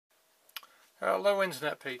Hello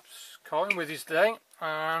internet peeps, Colin with you today,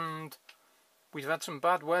 and we've had some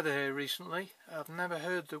bad weather here recently. I've never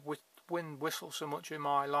heard the wind whistle so much in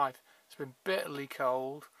my life. It's been bitterly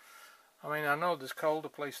cold. I mean, I know there's colder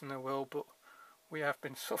places in the world, but we have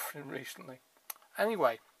been suffering recently.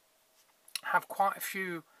 Anyway, I have quite a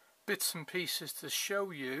few bits and pieces to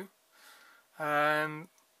show you. At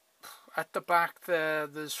the back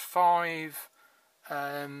there's 5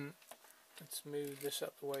 let's move this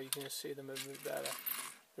up the way you can see them a bit better.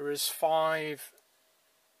 There is 5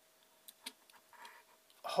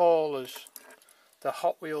 haulers, the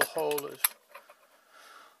Hotwheels haulers.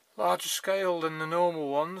 Larger scale than the normal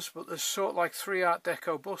ones, but there's sort of like 3 Art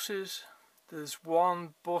Deco buses. There's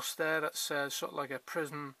one bus there that says sort of like a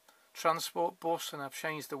prison transport bus, and I've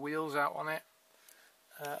changed the wheels out on it.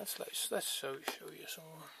 Let's show you some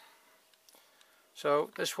more. So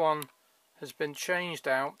this one has been changed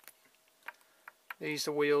out. These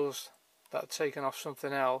are wheels that are taken off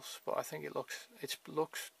something else, but I think it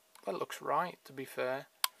looks right, to be fair.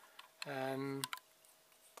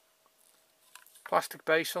 Plastic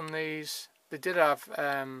base on these. They did have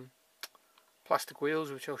plastic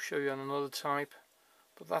wheels, which I'll show you on another type,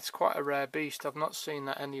 but that's quite a rare beast. I've not seen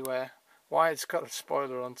that anywhere. Why it's got a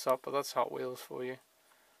spoiler on top, but that's Hot Wheels for you.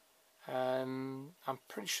 I'm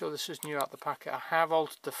pretty sure this is new out the packet. I have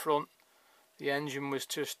altered the front. The engine was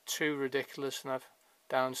just too ridiculous, and I've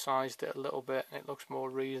downsized it a little bit, and it looks more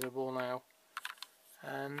reasonable now.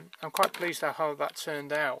 I'm quite pleased at how that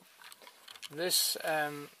turned out. This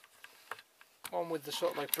one with the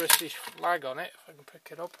sort of like British flag on it, if I can pick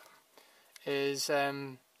it up, is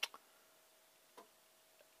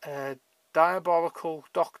Diabolical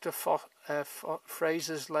Dr.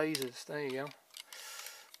 Fraser's lasers. There you go.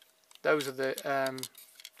 Those are the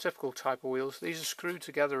typical type of wheels. These are screwed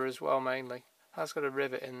together as well, mainly. Has got a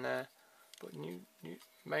rivet in there, but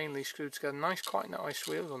mainly screwed together. Quite nice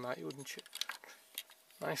wheels on that. You wouldn't?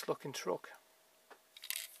 Nice looking truck.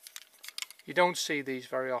 You don't see these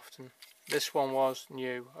very often. This one was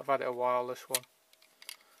new. I've had it a while. This one,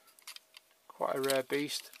 quite a rare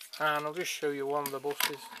beast. And I'll just show you one of the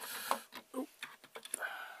buses. Ooh.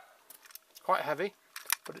 Quite heavy,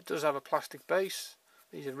 but it does have a plastic base.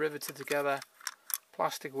 These are riveted together,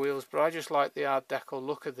 plastic wheels, but I just like the Art Deco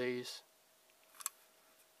look of these.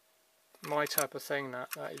 My type of thing, that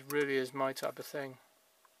really is my type of thing.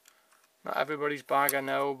 Not everybody's bag, I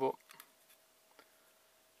know, but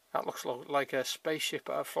that looks like a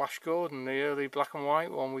spaceship out of Flash Gordon, the early black and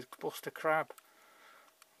white one with Buster Crab.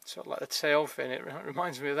 Sort of like the tail fin, it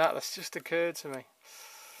reminds me of that. That's just occurred to me.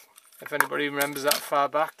 If anybody remembers that far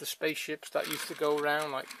back, the spaceships that used to go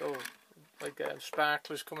around like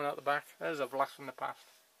sparklers coming out the back. There's a blast from the past.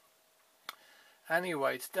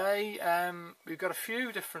 Anyway, today we've got a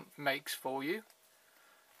few different makes for you.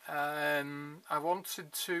 I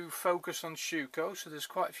wanted to focus on Schuco, so there's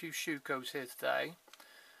quite a few Schucos here today.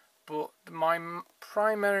 But my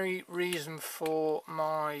primary reason for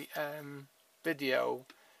my video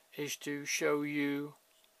is to show you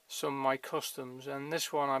some of my customs, and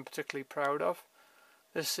this one I'm particularly proud of.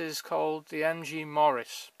 This is called the MG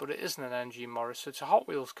Morris, but it isn't an MG Morris. It's a Hot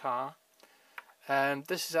Wheels car, and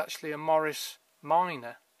this is actually a Morris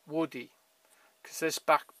Minor, Woody, because this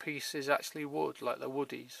back piece is actually wood, like the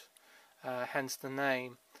Woodies, hence the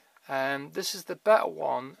name. This is the better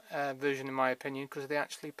one version in my opinion, because they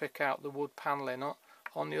actually pick out the wood panelling.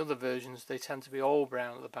 On the other versions they tend to be all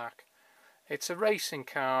brown at the back. It's a racing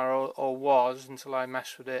car, or was, until I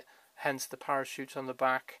messed with it, hence the parachutes on the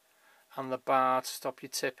back and the bar to stop you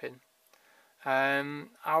tipping.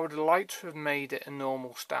 I would like to have made it a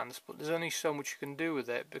normal stance, but there's only so much you can do with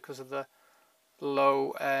it because of the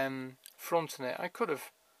low front in it. I could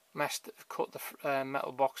have cut the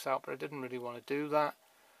metal box out, but I didn't really want to do that.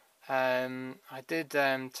 I did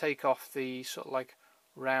take off the sort of like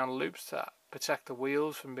round loops that protect the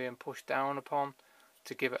wheels from being pushed down upon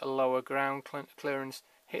to give it a lower ground clearance.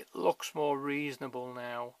 It looks more reasonable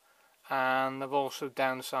now, and I've also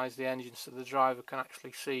downsized the engine so the driver can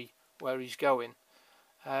actually see where he's going.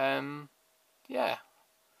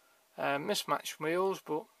 Mismatched wheels,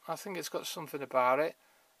 but I think it's got something about it.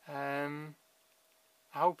 I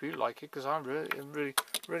hope you like it, because I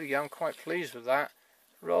really am quite pleased with that.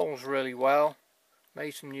 Rolls really well.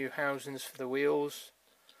 Made some new housings for the wheels.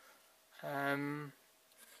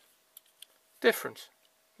 Different.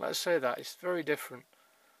 Let's say that. It's very different.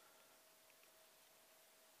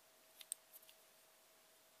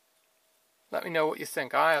 Let me know what you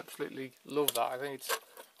think. I absolutely love that. I think it's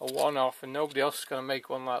a one-off, and nobody else is going to make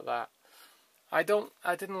one like that. I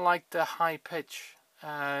didn't like the high pitch,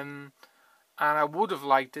 and I would have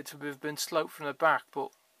liked it to have been sloped from the back,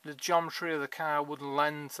 but the geometry of the car wouldn't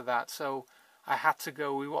lend to that, so I had to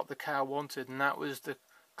go with what the car wanted, and that was the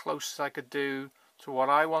closest I could do to what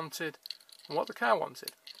I wanted and what the car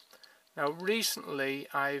wanted. Now recently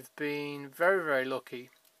I've been very, very lucky,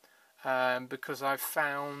 because I've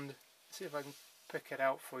found, let's see if I can pick it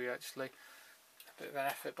out for you actually, a bit of an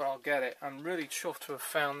effort but I'll get it. I'm really chuffed to have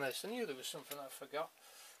found this. I knew there was something I forgot.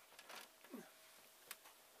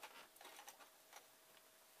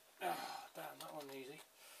 Oh damn, that wasn't easy.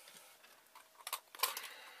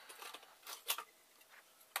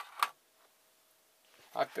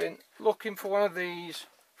 I've been looking for one of these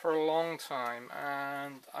for a long time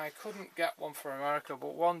and I couldn't get one for America,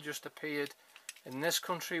 but one just appeared in this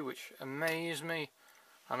country which amazed me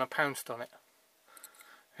and I pounced on it.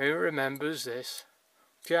 Who remembers this?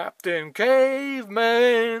 Captain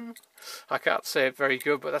Caveman! I can't say it very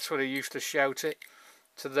good, but that's what I used to shout it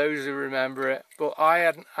to those who remember it. But I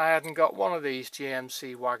hadn't got one of these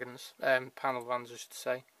GMC wagons, panel vans I should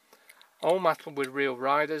say. All metal with real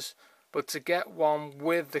riders, but to get one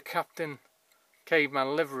with the Captain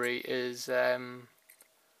Caveman livery is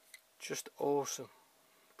just awesome.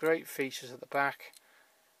 Great features at the back.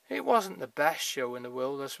 It wasn't the best show in the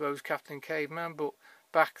world, I suppose, Captain Caveman, but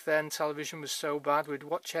back then television was so bad we'd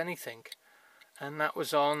watch anything, and that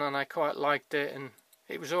was on and I quite liked it, and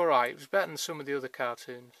it was alright. It was better than some of the other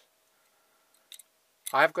cartoons.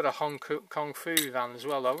 I've got a Hong Kong Fu van as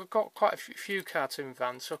well though. We've got quite a few cartoon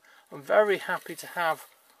vans, so I'm very happy to have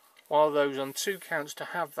one of those on two counts, to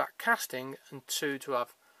have that casting, and two to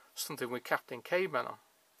have something with Captain Caveman on.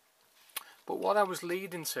 But what I was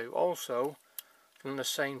leading to, also from the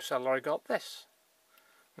same seller, I got this.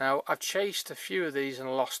 Now I've chased a few of these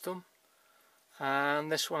and lost them, and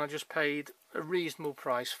this one I just paid a reasonable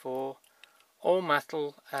price for, all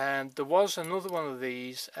metal. And there was another one of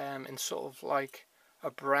these in sort of like a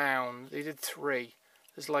brown. They did three.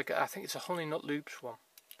 There's like I think it's a Honey Nut Loops one.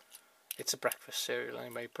 It's a breakfast cereal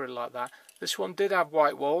anyway, put it like that. This one did have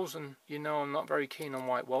white walls, and you know I'm not very keen on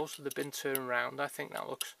white walls, so they've been turned around. I think that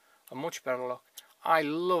looks a much better look. I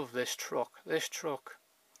love this truck. This truck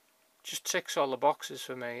just ticks all the boxes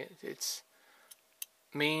for me. It's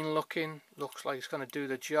mean looking, looks like it's going to do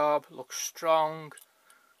the job, looks strong,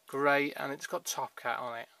 great, and it's got Top Cat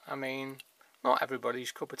on it. I mean, not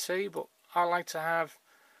everybody's cup of tea, but I like to have,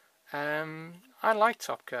 I like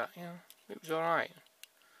Top Cat, you know, it was alright.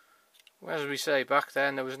 As we say, back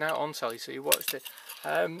then there was no on telly, so you watched it.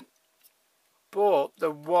 But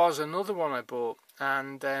there was another one I bought,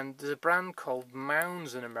 and there's a brand called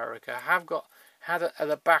Mounds in America. I have had it at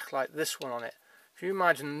the back like this one on it. If you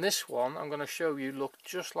imagine this one, I'm going to show you, looked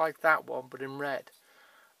just like that one but in red.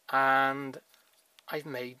 And I've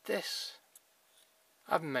made this.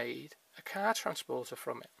 I've made a car transporter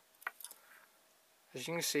from it. As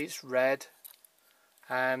you can see, it's red.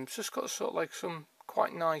 It's just got sort of like some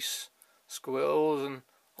quite nice squirrels and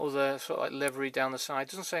other sort of like livery down the side.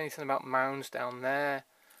 Doesn't say anything about mounds down there.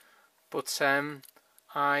 But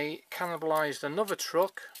I cannibalised another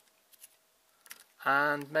truck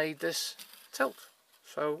and made this tilt,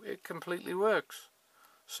 so it completely works.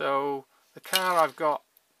 So the car I've got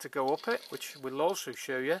to go up it, which we'll also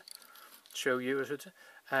show you as a bit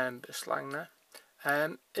of slang there,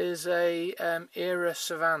 is a Era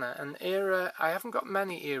Savannah. And Era, I haven't got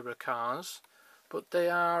many Era cars, but they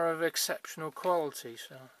are of exceptional quality.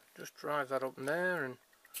 So just drive that up there, and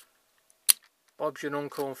Bob's your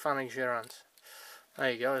uncle and Fanny's your aunt.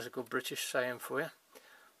 There you go, there's a good British saying for you.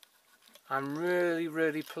 I'm really,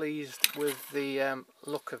 really pleased with the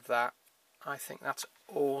look of that. I think that's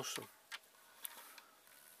awesome.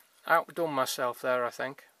 Outdone myself there, I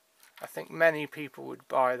think. I think many people would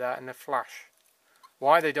buy that in a flash.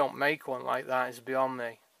 Why they don't make one like that is beyond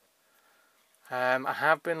me. I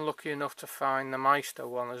have been lucky enough to find the Meister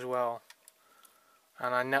one as well,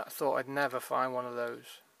 and I thought I'd never find one of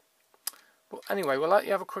those. But anyway, we'll let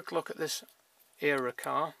you have a quick look at this Era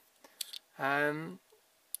car.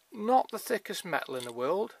 Not the thickest metal in the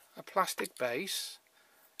world, a plastic base,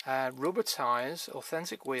 rubber tyres,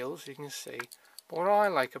 authentic wheels, you can see. But what I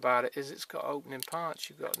like about it is it's got opening parts.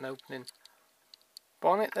 You've got an opening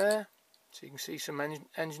bonnet there, so you can see some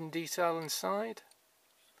engine detail inside.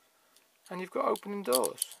 And you've got opening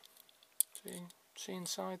doors, so you can see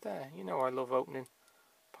inside there. You know I love opening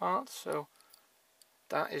parts, so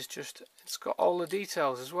that is just, it's got all the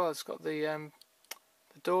details as well. It's got the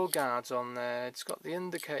door guards on there, it's got the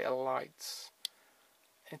indicator lights,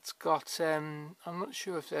 it's got, I'm not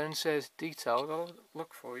sure if they're inserted details, I'll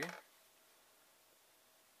look for you.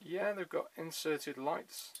 Yeah, they've got inserted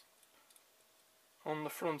lights on the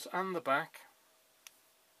front and the back.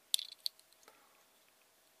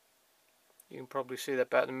 You can probably see that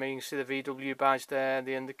better than me. You can see the VW badge there,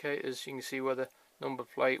 the indicators. You can see where the number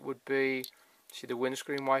plate would be. See the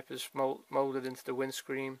windscreen wipers moulded into the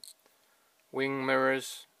windscreen. Wing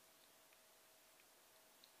mirrors.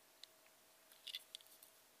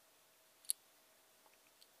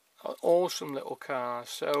 Awesome little car.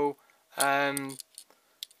 So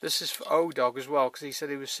this is for O-Dog as well, because he said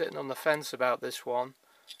he was sitting on the fence about this one.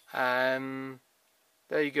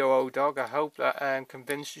 There you go, O-Dog. I hope that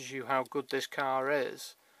convinces you how good this car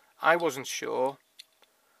is. I wasn't sure,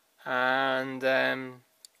 and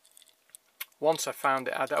once I found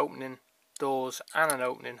it had opening doors and an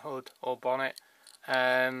opening hood or bonnet,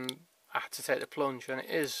 I had to take the plunge, and it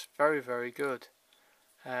is very, very good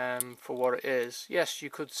for what it is. Yes, you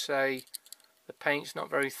could say the paint's not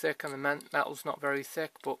very thick and the metal's not very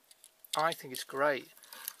thick, but I think it's great,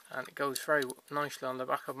 and it goes very nicely on the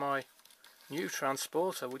back of my new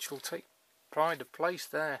Transporter, which will take pride of place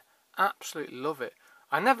there. Absolutely love it.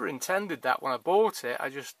 I never intended that when I bought it. I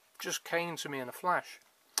just came to me in a flash.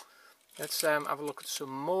 Let's have a look at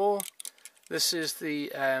some more. This is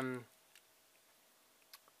the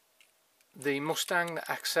Mustang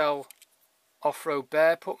that XL Off-Road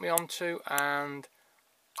Bear put me onto, and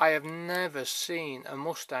I have never seen a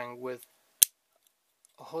Mustang with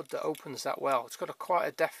a hood that opens that well. It's got quite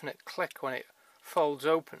a definite click when it folds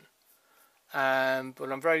open.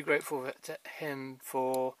 But I'm very grateful to him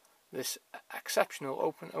for this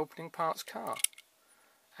exceptional opening parts car.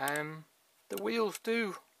 The wheels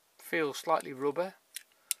do feel slightly rubber.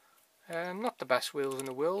 Not the best wheels in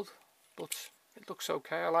the world, but it looks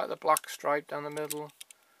okay. I like the black stripe down the middle.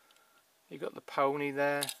 You got the pony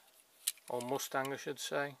there, or Mustang I should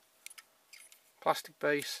say. Plastic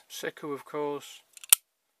base, Schuco of course.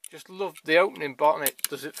 Just love the opening bonnet,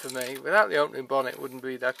 does it for me. Without the opening bonnet it wouldn't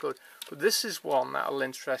be that good. But this is one that'll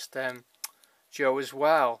interest Joe as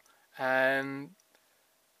well.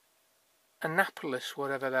 Annapolis,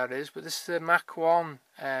 whatever that is, but this is the Mach 1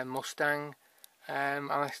 Mustang,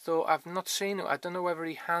 and I thought, I've not seen it, I don't know whether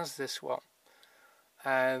he has this one.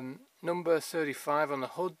 Number 35 on the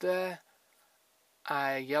hood there,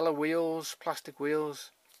 yellow wheels, plastic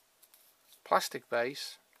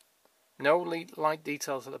base, no light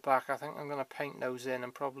details at the back. I think I'm going to paint those in,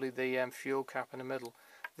 and probably the fuel cap in the middle.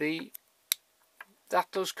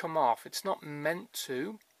 That does come off, it's not meant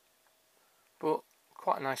to, but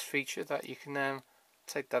quite a nice feature that you can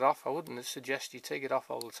take that off. I wouldn't suggest you take it off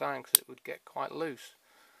all the time because it would get quite loose.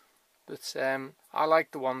 But I like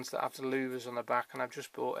the ones that have the louvers on the back, and I've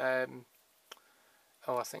just bought I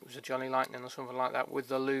think it was a Johnny Lightning or something like that with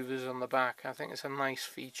the louvers on the back. I think it's a nice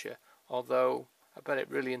feature, although I bet it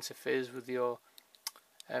really interferes with your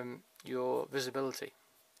visibility.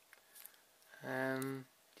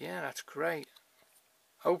 Yeah, that's great.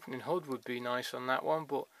 Opening hood would be nice on that one,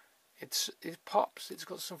 but it pops. It's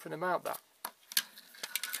got something about that.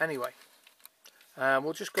 Anyway,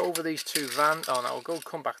 we'll just go over these two vans. Oh no, we'll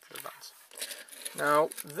come back to the vans. Now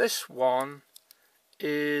this one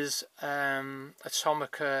is a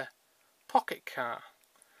Tomica pocket car.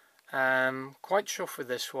 Quite chuffed with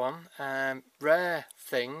this one. Rare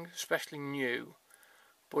thing, especially new,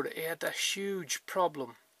 but it had a huge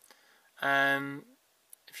problem.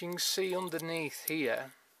 If you can see underneath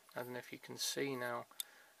here, I don't know if you can see now,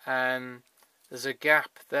 there's a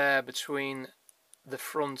gap there between the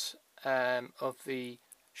front of the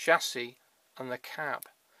chassis and the cab.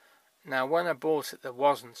 Now when I bought it there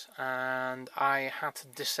wasn't, and I had to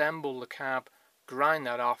disassemble the cab, grind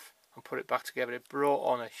that off and put it back together. It brought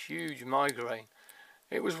on a huge migraine.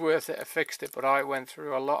 It was worth it, I fixed it, but I went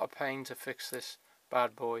through a lot of pain to fix this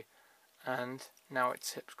bad boy, and now it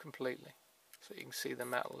tips completely. So you can see the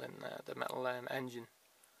metal in there, the metal engine.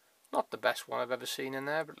 Not the best one I've ever seen in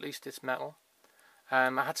there, but at least it's metal. I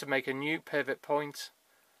had to make a new pivot point,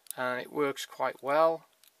 and it works quite well.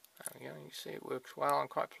 There we go, you see it works well. I'm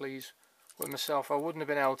quite pleased with myself. I wouldn't have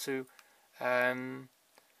been able to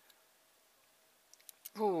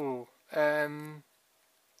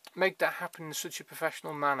make that happen in such a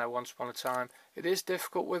professional manner once upon a time. It is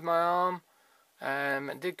difficult with my arm.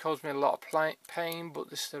 It did cause me a lot of pain, but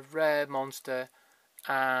this is a rare monster,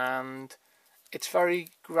 and it's very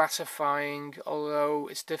gratifying. Although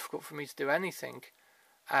it's difficult for me to do anything,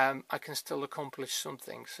 I can still accomplish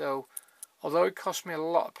something. So although it cost me a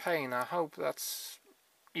lot of pain, I hope that's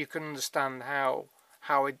you can understand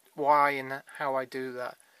why and how I do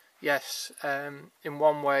that. Yes, in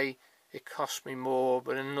one way it costs me more,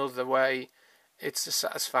 but in another way it's a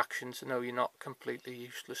satisfaction to know you're not completely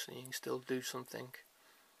useless and you can still do something.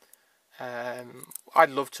 I'd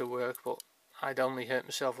love to work, but I'd only hurt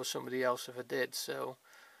myself or somebody else if I did, so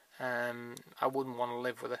I wouldn't want to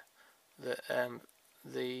live with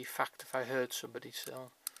the fact if I hurt somebody,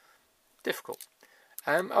 so difficult.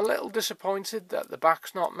 I'm a little disappointed that the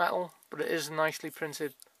back's not metal, but it is nicely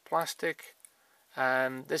printed plastic.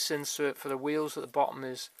 This insert for the wheels at the bottom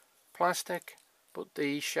is plastic, but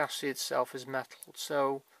the chassis itself is metal.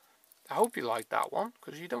 So I hope you like that one,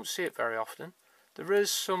 because you don't see it very often. There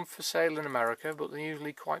is some for sale in America, but they're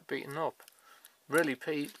usually quite beaten up. Really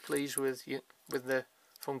pleased with the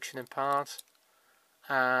functioning part,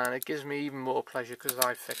 and it gives me even more pleasure because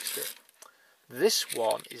I fixed it. This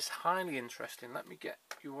one is highly interesting. Let me get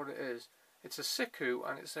you what it is. It's a Schuco,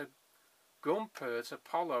 and it's a Gumpert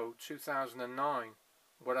Apollo 2009,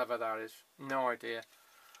 whatever that is, no idea,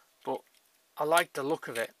 but I like the look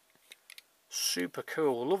of it. Super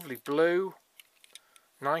cool, lovely blue,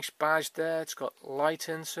 nice badge there. It's got light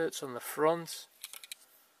inserts on the front,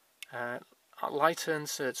 light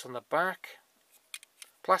inserts on the back,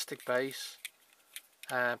 plastic base,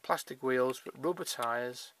 plastic wheels but rubber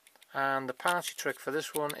tyres, and the party trick for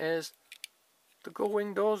this one is the gull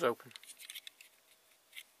wing doors open.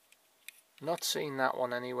 Not seen that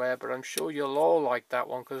one anywhere, but I'm sure you'll all like that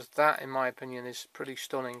one, because that in my opinion is pretty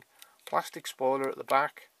stunning. Plastic spoiler at the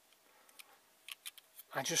back.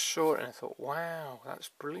 I just saw it and I thought, wow, that's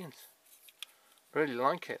brilliant. Really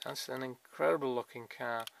like it. That's an incredible looking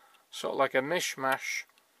car. Sort of like a mishmash.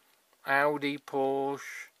 Audi,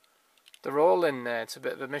 Porsche, they're all in there. It's a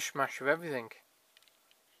bit of a mishmash of everything.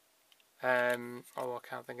 Oh, I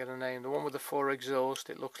can't think of the name. The one with the 4 exhaust,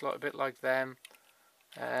 it looks like a bit like them.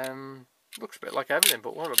 Looks a bit like everything,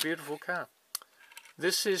 but what a beautiful car.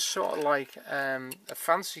 This is sort of like a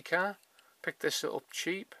fancy car. Picked this up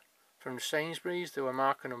cheap from Sainsbury's. They were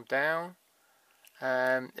marking them down.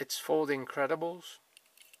 It's for the Incredibles.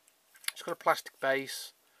 It's got a plastic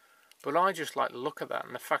base, but I just like the look of that,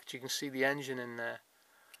 and the fact you can see the engine in there.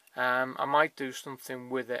 I might do something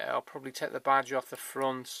with it. I'll probably take the badge off the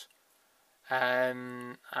front,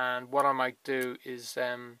 and what I might do is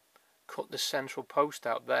cut the central post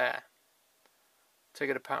out there, take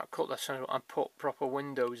it apart, cut that central, and put proper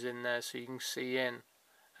windows in there so you can see in,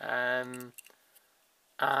 and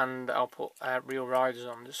I'll put real riders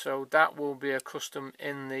on. So that will be a custom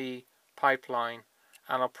in the pipeline,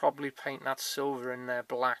 and I'll probably paint that silver in there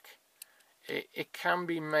black. It can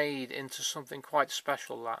be made into something quite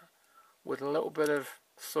special, that, with a little bit of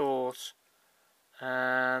thought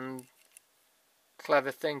and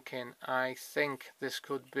clever thinking. I think this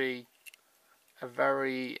could be a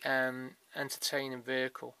very entertaining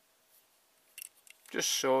vehicle. Just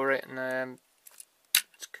saw it, and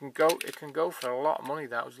it can go for a lot of money.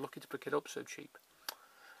 That I was lucky to pick it up so cheap.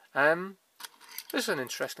 This is an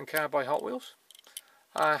interesting car by Hot Wheels.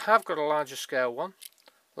 I have got a larger scale one,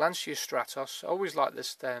 Lancia Stratos. I always liked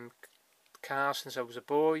this car since I was a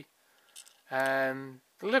boy. The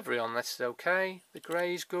livery on this is okay. The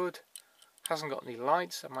grey is good. Hasn't got any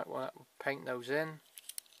lights. I might want to paint those in.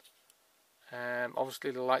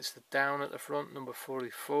 Obviously the lights are down at the front, number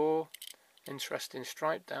 44. Interesting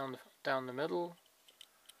stripe down the middle.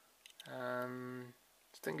 I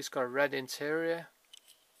think it's got a red interior.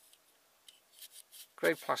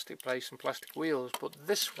 Grey plastic base and plastic wheels, but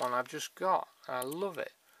this one I've just got. I love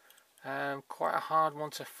it. Quite a hard one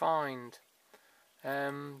to find.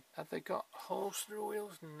 Have they got holes through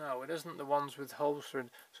wheels? No, it isn't the ones with holes through.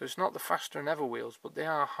 So it's not the Faster Than Ever wheels, but they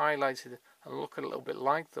are highlighted and look a little bit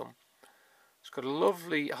like them. It's got a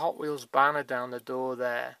lovely Hot Wheels banner down the door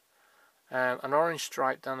there, an orange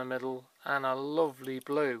stripe down the middle, and a lovely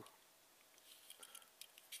blue.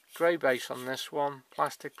 Grey base on this one,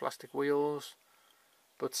 plastic wheels,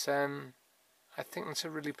 but I think that's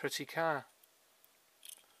a really pretty car.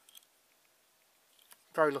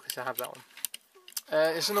 Very lucky to have that one.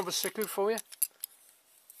 It's another Schuco for you.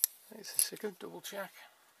 It's a Schuco, double check.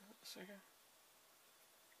 Schuco?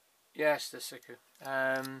 Yes, the Schuco.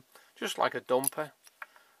 Just like a dumper.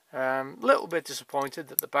 Little bit disappointed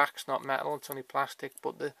that the back's not metal, it's only plastic,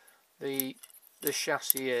 but the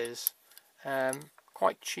chassis is.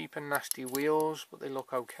 Quite cheap and nasty wheels, but they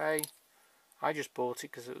look okay. I just bought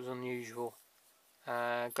it because it was unusual.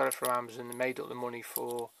 Got it from Amazon. They made up the money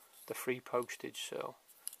for the free postage, so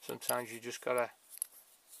sometimes you just gotta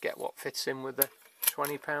get what fits in with the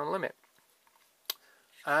 £20 limit.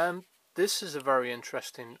 This is a very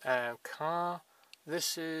interesting car.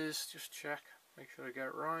 This is, just check, make sure I get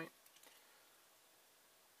it right.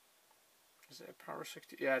 Is it a Para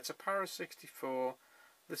 60? Yeah, it's a Para 64.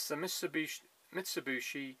 This is a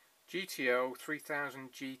Mitsubishi GTO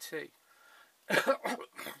 3000 GT.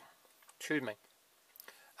 Excuse me.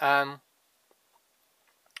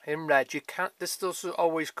 In red, you can't. This does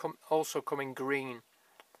always also come in green.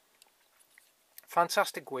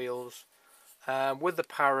 Fantastic wheels. With the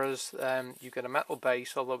paras, you get a metal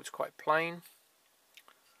base, although it's quite plain.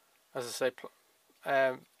 As I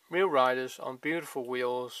say, real riders on beautiful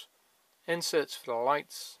wheels, inserts for the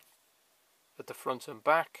lights at the front and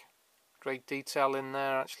back. Great detail in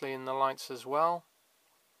there, actually, in the lights as well.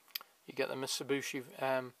 You get the Mitsubishi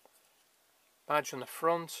badge on the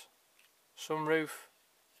front, sunroof.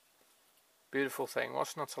 Beautiful thing.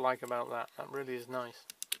 What's not to like about that? That really is nice.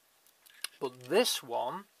 But this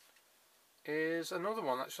one is another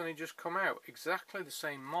one that's only just come out. Exactly the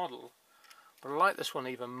same model, but I like this one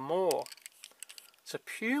even more. It's a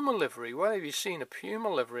Puma livery. Where have you seen a Puma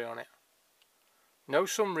livery on it? No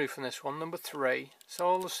sunroof in this one, number 3. It's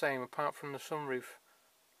all the same apart from the sunroof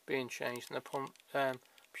being changed and the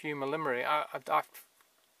Puma livery. Add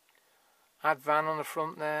van on the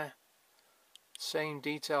front there. Same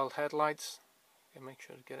detailed headlights. Okay, make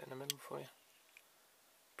sure to get it in the middle for you.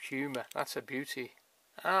 Puma, that's a beauty.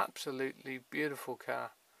 Absolutely beautiful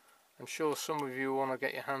car. I'm sure some of you want to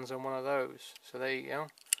get your hands on one of those. So there you go.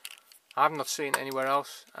 I've not seen it anywhere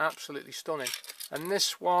else. Absolutely stunning. And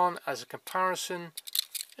this one, as a comparison,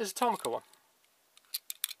 is a Tomica one.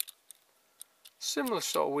 Similar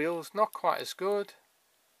sort of wheels, not quite as good.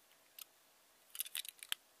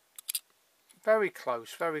 Very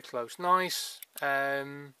close, very close. Nice.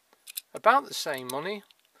 About the same money.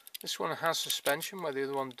 This one has suspension where the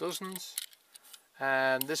other one doesn't.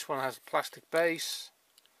 And this one has a plastic base.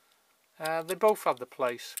 They both have the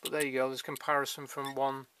place, but there you go. There's comparison from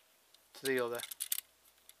one to the other.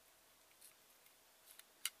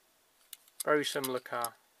 Very similar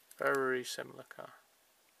car. Very similar car.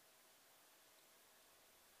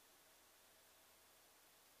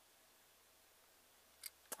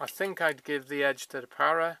 I think I'd give the edge to the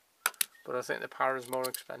Para, but I think the Para is more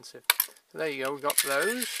expensive. So there you go, we've got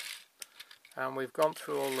those, and we've gone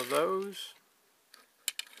through all of those.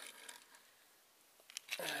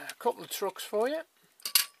 A couple of trucks for you.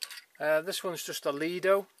 This one's just a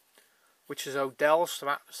Lido, which is Odell, so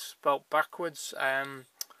that's spelled backwards.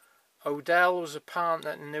 Odell was a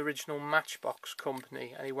partner in the original Matchbox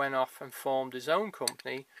company, and he went off and formed his own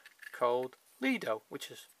company called Lido, which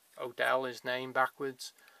is Odell, his name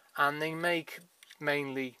backwards. And they make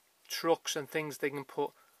mainly trucks and things they can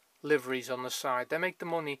put liveries on the side. They make the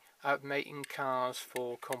money out of making cars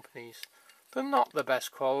for companies. They're not the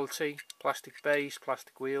best quality. Plastic base,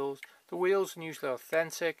 plastic wheels. The wheels are usually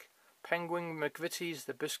authentic. Penguin McVitie's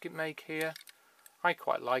the biscuit make here. I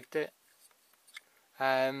quite liked it.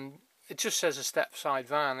 It just says a step-side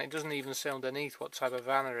van. It doesn't even say underneath what type of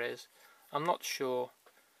van it is. I'm not sure.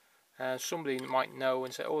 Somebody might know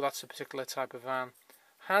and say, oh, that's a particular type of van.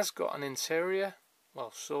 Has got an interior,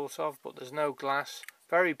 well, sort of, but there's no glass.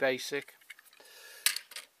 Very basic.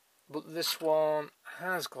 But this one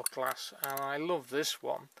has got glass, and I love this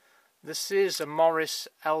one. This is a Morris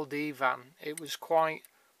LD van. It was quite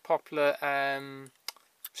popular 60s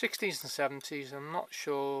and 70s. I'm not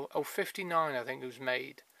sure. Oh, 59 I think it was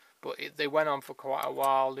made. But they went on for quite a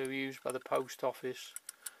while. They were used by the post office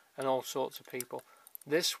and all sorts of people.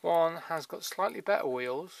 This one has got slightly better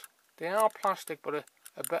wheels. They are plastic, but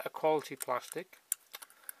a better quality plastic.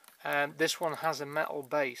 This one has a metal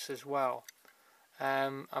base as well.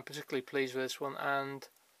 I'm particularly pleased with this one, and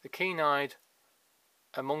the keen-eyed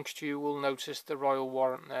amongst you will notice the royal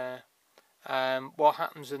warrant there. What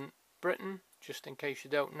happens in Britain, just in case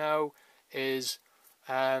you don't know, is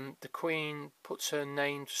the Queen puts her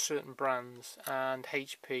name to certain brands, and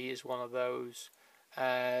HP is one of those.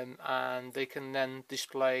 And they can then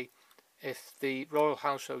display, if the royal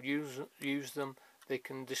household use them, they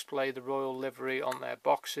can display the royal livery on their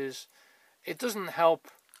boxes. It doesn't help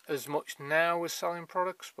as much now with selling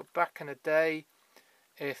products, but back in the day,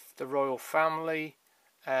 if the royal family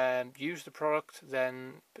used the product,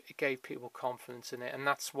 then it gave people confidence in it, and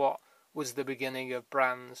that's what was the beginning of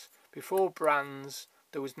brands. Before brands,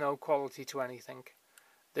 there was no quality to anything.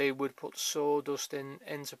 They would put sawdust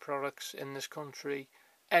into products in this country,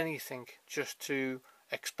 anything, just to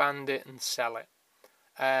expand it and sell it.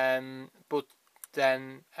 But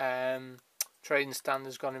then trading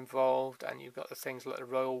standards got involved, and you've got the things like the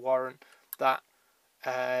royal warrant that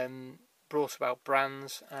brought about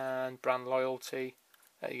brands and brand loyalty.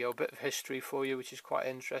 There you go, a bit of history for you, which is quite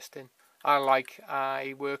interesting.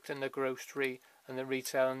 I worked in the grocery and the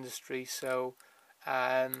retail industry, so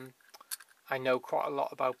I know quite a lot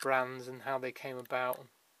about brands and how they came about and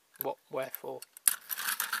what, wherefore,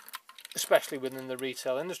 especially within the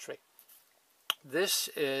retail industry. This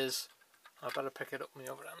is, I better pick it up with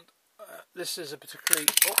my other hand. This is a particularly,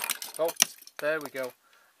 oh, there we go.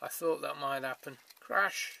 I thought that might happen.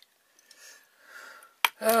 Crash.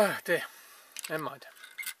 Oh dear, never mind.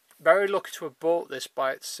 very lucky to have bought this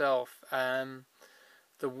by itself.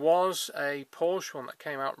 There was a Porsche one that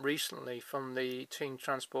came out recently from the Team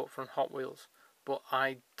Transport from Hot Wheels, but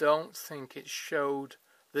I don't think it showed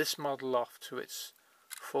this model off to its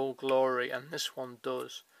full glory, and this one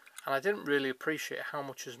does. And I didn't really appreciate how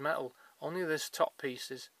much is metal. Only this top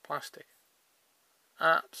piece is plastic.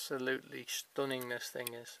 Absolutely stunning this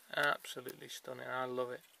thing is. Absolutely stunning. I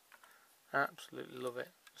love it. Absolutely love it.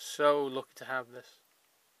 So lucky to have this.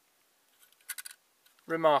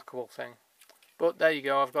 Remarkable thing. But there you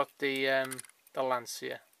go, I've got the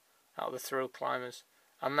Lancia out of the Thrill Climbers.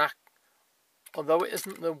 And that, although it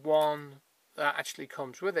isn't the one that actually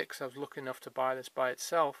comes with it, because I was lucky enough to buy this by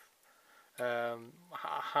itself,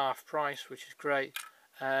 half price, which is great.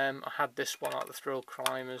 I had this one out of the Thrill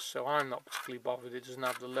Climbers, so I'm not particularly bothered. It doesn't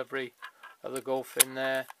have the livery of the Gulf in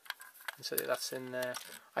there. So that's in there.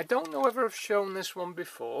 I don't know whether I've shown this one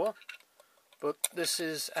before, but this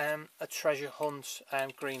is a treasure hunt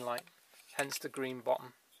green light. Hence the green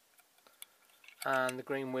bottom and the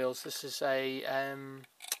green wheels. This is a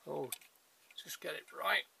oh, just get it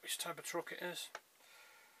right, which type of truck it is.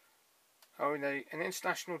 Oh, an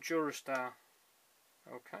International Durastar.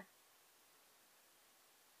 Okay,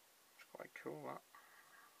 it's quite cool that.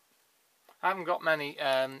 I haven't got many.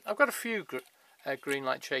 I've got a few green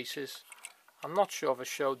light chases. I'm not sure if I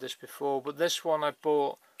showed this before, but this one I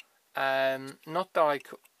bought. Not that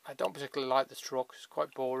I don't particularly like this truck. It's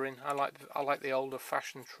quite boring. I like the older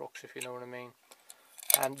fashioned trucks, if you know what I mean.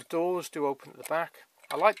 And the doors do open at the back.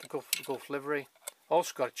 I like the Gulf livery.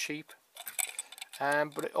 Also got it cheap.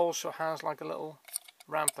 But it also has like a little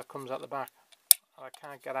ramp that comes out the back. I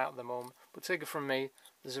can't get out at the moment. But take it from me,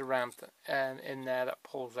 there's a ramp in there that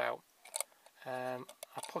pulls out. I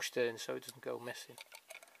pushed it in so it doesn't go missing.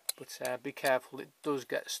 But be careful, it does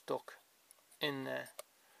get stuck in there.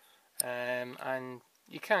 And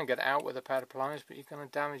you can get it out with a pair of pliers, but you're going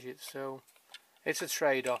to damage it, so it's a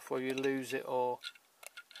trade-off whether you lose it or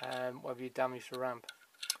whether you damage the ramp.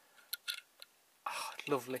 Oh,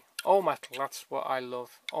 lovely. All metal, that's what I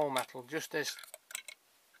love. All metal. Just this.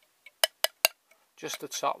 Just the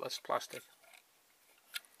top that's plastic.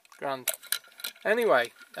 Grand.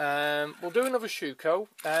 Anyway, we'll do another Schuco,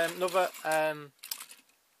 another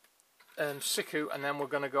Schuco, and then we're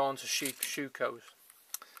going to go on to Schucos.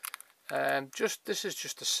 This is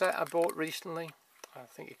just a set I bought recently. I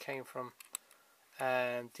think it came from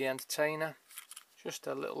The Entertainer. Just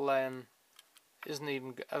a little hasn't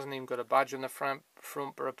even got a badge on the front,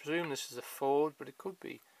 but I presume this is a Ford, but it could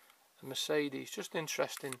be a Mercedes. Just an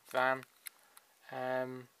interesting van.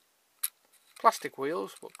 Plastic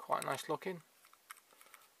wheels, but quite nice looking.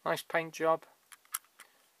 Nice paint job.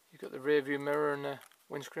 You've got the rear view mirror and the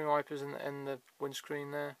windscreen wipers in the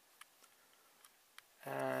windscreen there.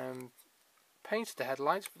 Painted the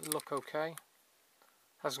headlights, but they look okay.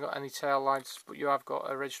 Hasn't got any tail lights, but you have got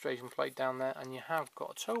a registration plate down there, and you have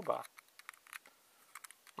got a tow bar.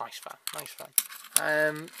 Nice van, nice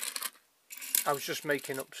van. I was just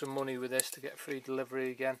making up some money with this to get free delivery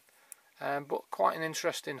again, but quite an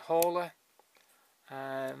interesting hauler.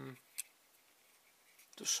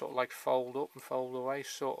 Just sort of like fold up and fold away,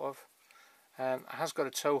 sort of. It has got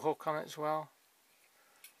a tow hook on it as well.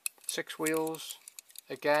 6 wheels.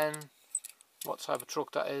 Again, what type of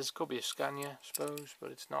truck that is? Could be a Scania, I suppose,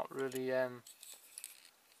 but it's not really.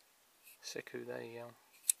 Schuco, there you go.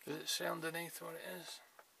 Does it say underneath what it is?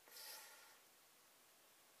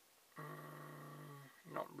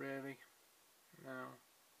 Not really. No.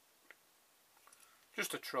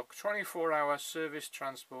 Just a truck. 24-hour service,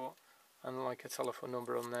 transport, and like a telephone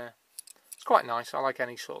number on there. It's quite nice. I like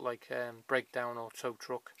any sort of like breakdown or tow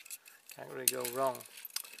truck. Can't really go wrong.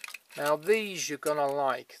 Now these you're gonna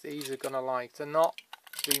like. These are gonna like. They're not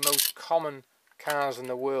the most common cars in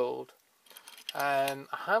the world. I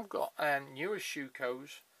have got newer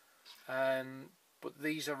Schucos, but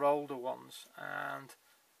these are older ones, and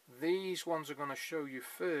these ones are going to show you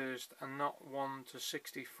first, and not 1 to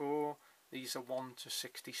 64. These are 1 to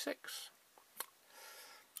 66.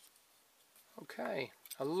 Okay,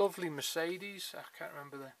 a lovely Mercedes. I can't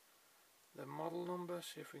remember the model number.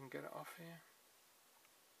 See if we can get it off here.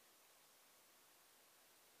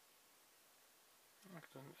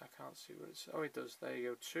 I can't see what it's. Oh, it does. There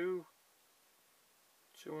you go.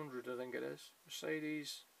 200, I think it is.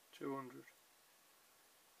 Mercedes 200.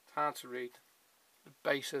 It's hard to read. The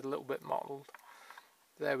base is a little bit mottled.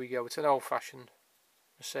 There we go. It's an old-fashioned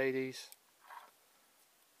Mercedes.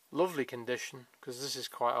 Lovely condition, because this is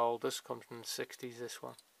quite old. This comes from the 60s, this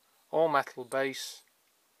one. All metal base.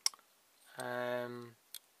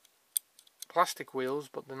 Plastic wheels,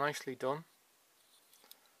 but they're nicely done.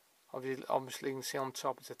 Obviously you can see on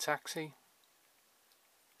top it's a taxi,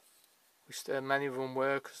 which many of them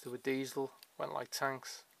were because they were diesel, went like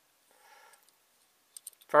tanks.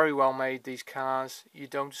 Very well made, these cars. You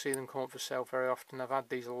don't see them come up for sale very often. I've had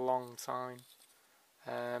these a long time,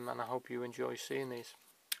 and I hope you enjoy seeing these.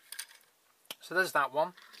 So there's that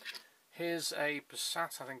one. Here's a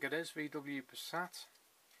Passat, I think it is, VW Passat.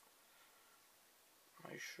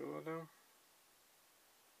 Am I sure though?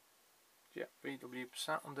 Yeah, VW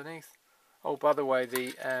Passat underneath. Oh, by the way,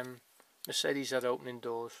 the Mercedes had opening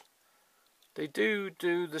doors. They do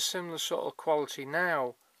the similar sort of quality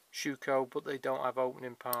now, Schuco, but they don't have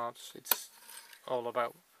opening parts. It's all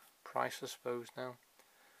about price, I suppose, now.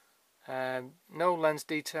 No lens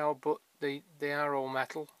detail, but they are all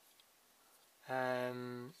metal.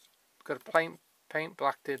 Got a paint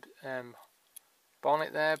black did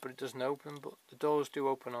bonnet there, but it doesn't open. But the doors do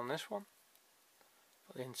open on this one.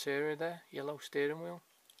 Got the interior there, yellow steering wheel,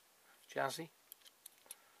 jazzy.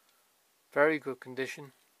 Very good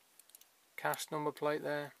condition. Cast number plate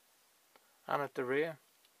there, and at the rear.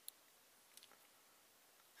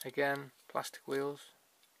 Again, plastic wheels.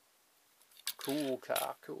 Cool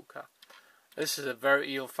car, cool car. This is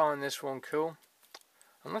you'll find this one cool.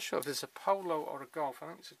 I'm not sure if it's a Polo or a Golf. I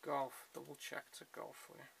think it's a Golf. Double check, it's a Golf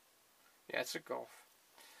for you. Yeah, it's a Golf.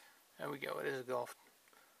 There we go, it is a Golf.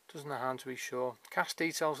 Doesn't know how to be sure. Cast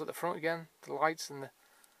details at the front again, the lights and the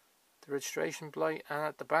registration plate, and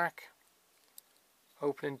at the back.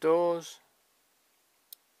 Opening doors.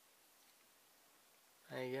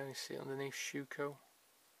 There you go, you see it underneath, Schuco.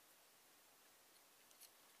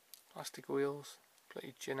 Plastic wheels,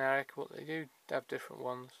 pretty generic, but they do have different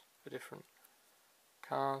ones for different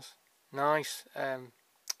cars. Nice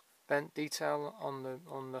bent detail on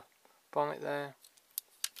the bonnet there.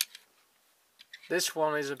 This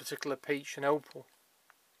one is a particular peach and opal.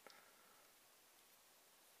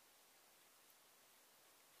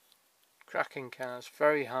 Cracking cars,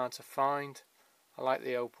 very hard to find. I like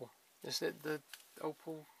the opal. Is it the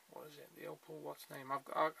opal? What is it? The opal? What's the name?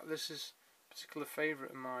 This is a particular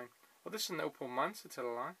favourite of mine. Well, this is an opal Manta, to the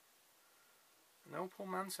line. An opal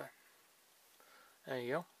Manta. There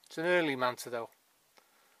you go. It's an early Manta though.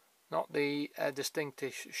 Not the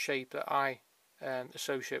distinctive shape that I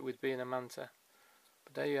associate with being a Manta.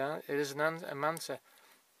 But there you are. It is a Manta.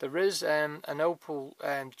 There is an opal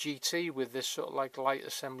GT with this sort of like light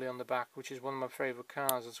assembly on the back, which is one of my favourite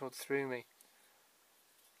cars. That's what threw me.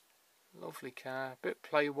 Lovely car. A bit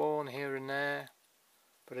play worn here and there.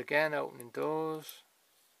 But again, opening doors.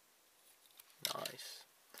 Nice.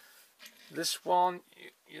 This one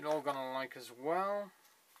you're all going to like as well.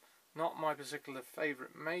 Not my particular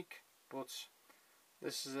favourite make, but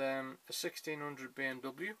this is a 1600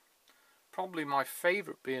 BMW. Probably my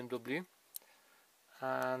favourite BMW.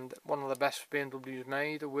 And one of the best BMWs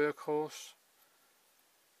made, a workhorse.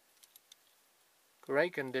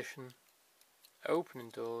 Great condition. Opening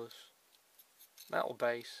doors. Metal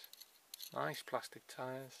base. Nice plastic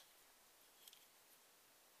tyres.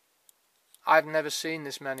 I've never seen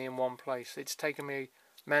this many in one place. It's taken me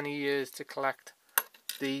many years to collect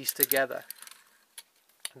these together.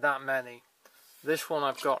 That many. This one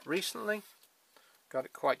I've got recently. Got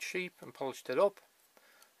it quite cheap and polished it up.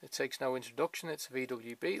 It takes no introduction. It's a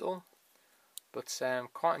VW Beetle. But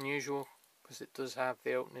quite unusual because it does have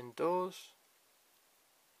the opening doors.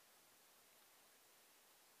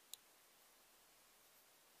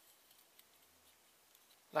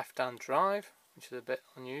 Left-hand drive, which is a bit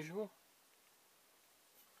unusual.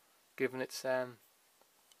 Given it's,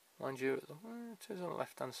 mind you, it is on the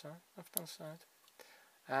left-hand side.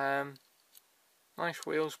 Nice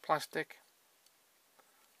wheels, plastic.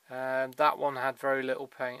 That one had very little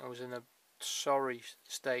paint. It was in a sorry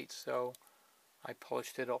state, so I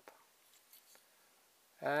polished it up.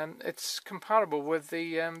 It's comparable with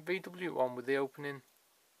the VW one with the opening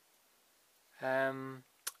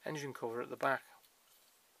engine cover at the back.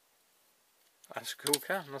 That's a cool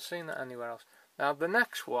car. I'm not seeing that anywhere else. Now the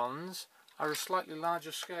next ones are a slightly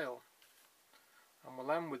larger scale, and we'll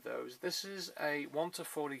end with those. This is a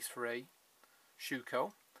 1:43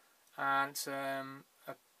 Schuco, and it's a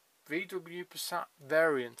VW Passat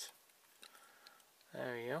variant.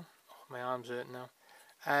 There we go. Oh, my arm's hurting now.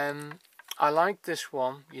 I like this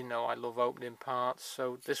one. You know I love opening parts,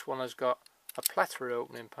 so this one has got a plethora of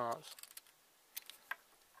opening parts.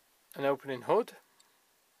 An opening hood.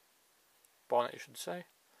 Bonnet, I should say.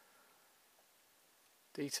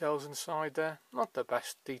 Details inside there. Not the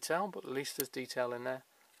best detail, but at least there's detail in there.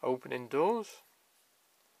 Opening doors.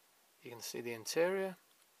 You can see the interior.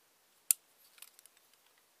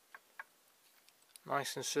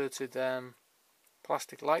 Nice inserted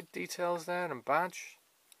plastic light details there and badge.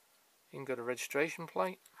 You can get a registration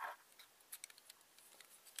plate.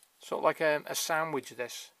 Sort of like a sandwich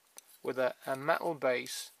this, with a metal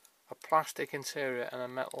base, a plastic interior and a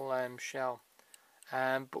metal shell.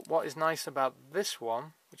 But what is nice about this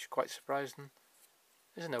one, which is quite surprising,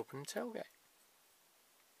 is an open tailgate.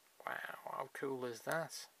 Wow, how cool is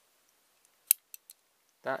that?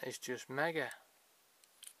 That is just mega.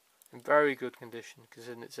 In very good condition because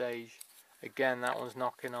in its age. Again, that one's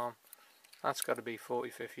knocking on. That's got to be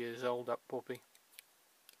 45 years old, that puppy.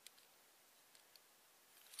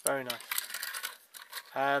 Very nice.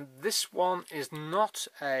 This one is not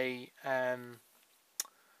a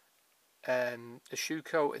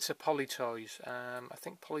Schuco, it's a Polytoys. I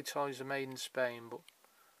think Polytoys are made in Spain, but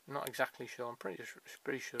I'm not exactly sure. I'm pretty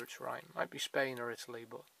sure it's right. Might be Spain or Italy,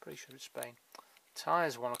 but pretty sure it's Spain.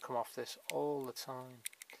 Tyres want to come off this all the time.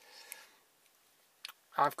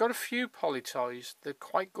 I've got a few Polytoys. They're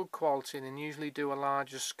quite good quality and they usually do a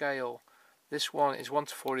larger scale. This one is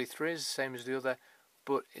 1:43, is the same as the other,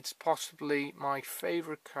 but it's possibly my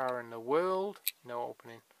favourite car in the world. No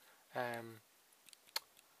opening.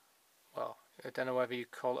 Well, I don't know whether you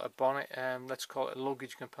call it a bonnet. Let's call it a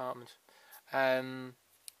luggage compartment.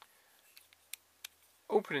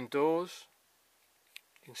 Opening doors.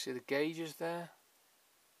 You can see the gauges there.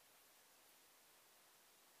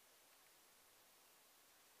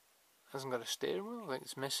 Hasn't got a steering wheel. I think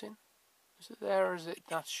it's missing. Is it there or is it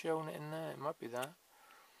that's showing it in there? It might be that.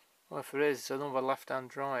 Well, if it is, it's another left-hand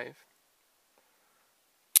drive.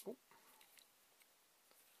 Ooh.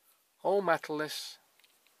 All metalless,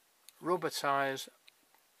 rubber tyres,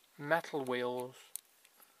 metal wheels,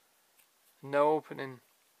 no opening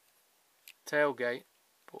tailgate,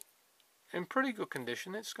 but in pretty good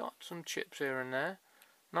condition. It's got some chips here and there.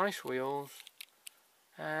 Nice wheels.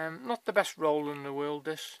 Not the best roller in the world,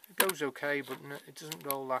 this. It goes okay, but it doesn't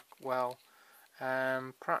roll that well.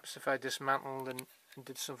 Perhaps if I dismantled and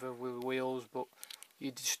did something with the wheels, but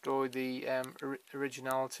you destroy the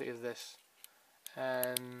originality of this.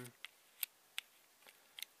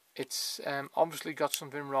 It's obviously got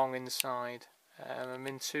something wrong inside. I'm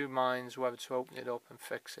in two minds whether to open it up and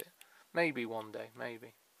fix it. Maybe one day,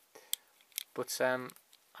 maybe. But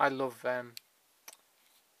I love the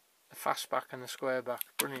fastback and the squareback.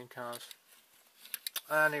 Brilliant cars.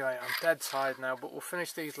 Anyway, I'm dead tired now, but we'll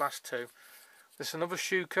finish these last two. There's another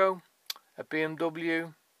Schuco, a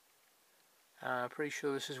BMW. Pretty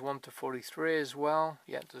sure this is 1:43 as well.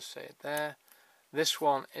 Yeah, it does say it there. This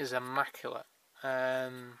one is immaculate. I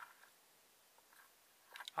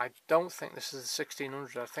don't think this is the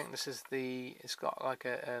 1600. I think this is the. It's got like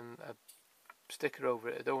a sticker over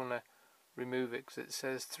it. I don't want to remove it because it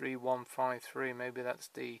says 3153. Maybe that's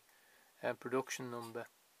the production number.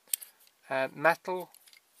 Metal,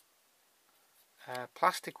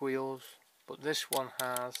 plastic wheels, but this one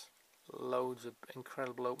has loads of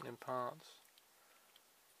incredible opening parts.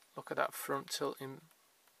 Look at that front tilting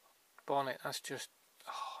bonnet. That's just,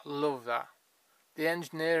 oh, love that. The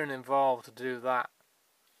engineering involved to do that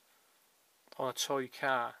on a toy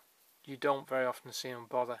car, you don't very often see them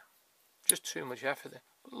bother. Just too much effort.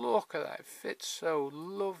 But look at that, it fits so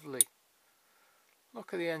lovely.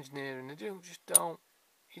 Look at the engineering. You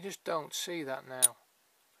just don't see that now.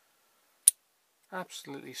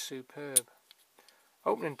 Absolutely superb.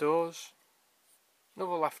 Opening doors.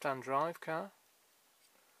 Another left-hand drive car.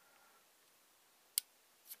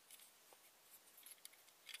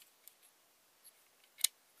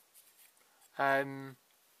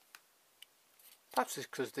 Perhaps it's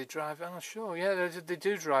because they drive. I'm not sure. Yeah, they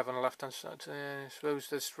do drive on the left-hand side. I suppose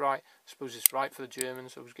that's right. I suppose it's right for the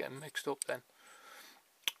Germans. I was getting mixed up then.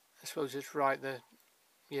 I suppose it's right.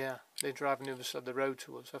 Yeah, they drive on the other side of the road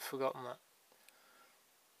to us. I've forgotten that.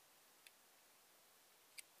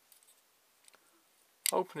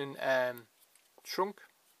 Opening trunk,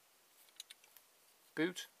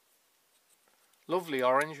 boot. Lovely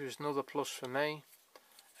orange was another plus for me.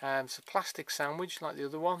 It's a plastic sandwich like the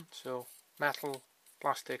other one, so metal,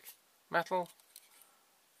 plastic, metal.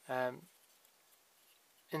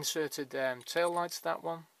 Inserted tail lights, that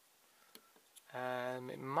one.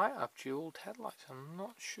 It might have jeweled headlights, I'm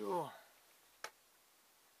not sure.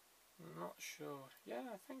 Yeah,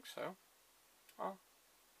 I think so. Oh,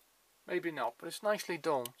 maybe not, but it's nicely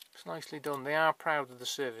done. It's nicely done. They are proud of the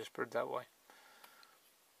service, put it that way.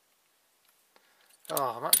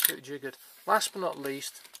 Oh, I'm absolutely jiggered. Last but not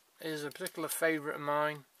least is a particular favourite of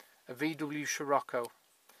mine, a VW Schuco.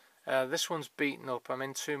 This one's beaten up. I'm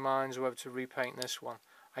in two minds whether to repaint this one.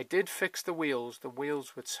 I did fix the wheels. The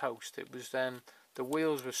wheels were toast. It was the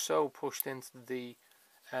wheels were so pushed into the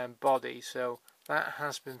body, so that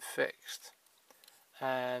has been fixed.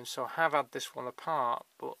 So I have had this one apart,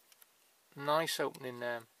 but nice opening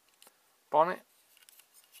bonnet,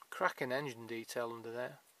 cracking engine detail under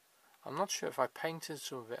there. I'm not sure if I painted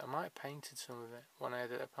some of it. I might have painted some of it when I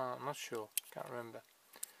had it apart. I'm not sure. Can't remember.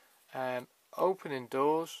 Opening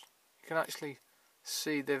doors. You can actually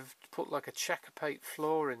see they've put like a checker plate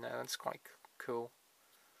floor in there. That's quite cool.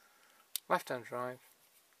 Left-hand drive.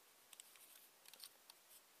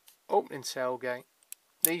 Opening tailgate.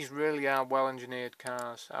 These really are well engineered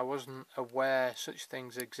cars. I wasn't aware such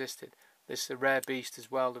things existed. This is a rare beast as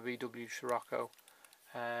well, the VW Scirocco.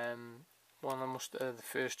 One of the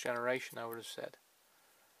first generation, I would have said.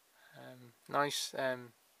 Nice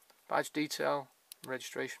badge detail,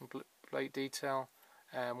 registration plate detail.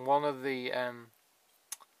 One of the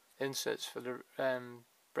inserts for the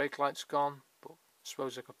brake light's gone, but I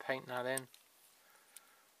suppose I could paint that in.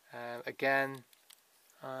 Again,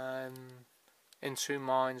 in two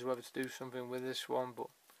minds whether to do something with this one, but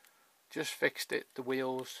just fixed it, the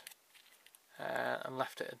wheels, and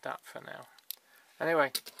left it at that for now.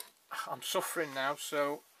 Anyway, I'm suffering now,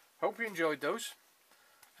 so hope you enjoyed those.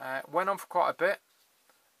 Went on for quite a bit.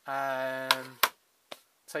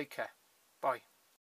 Take care. Bye.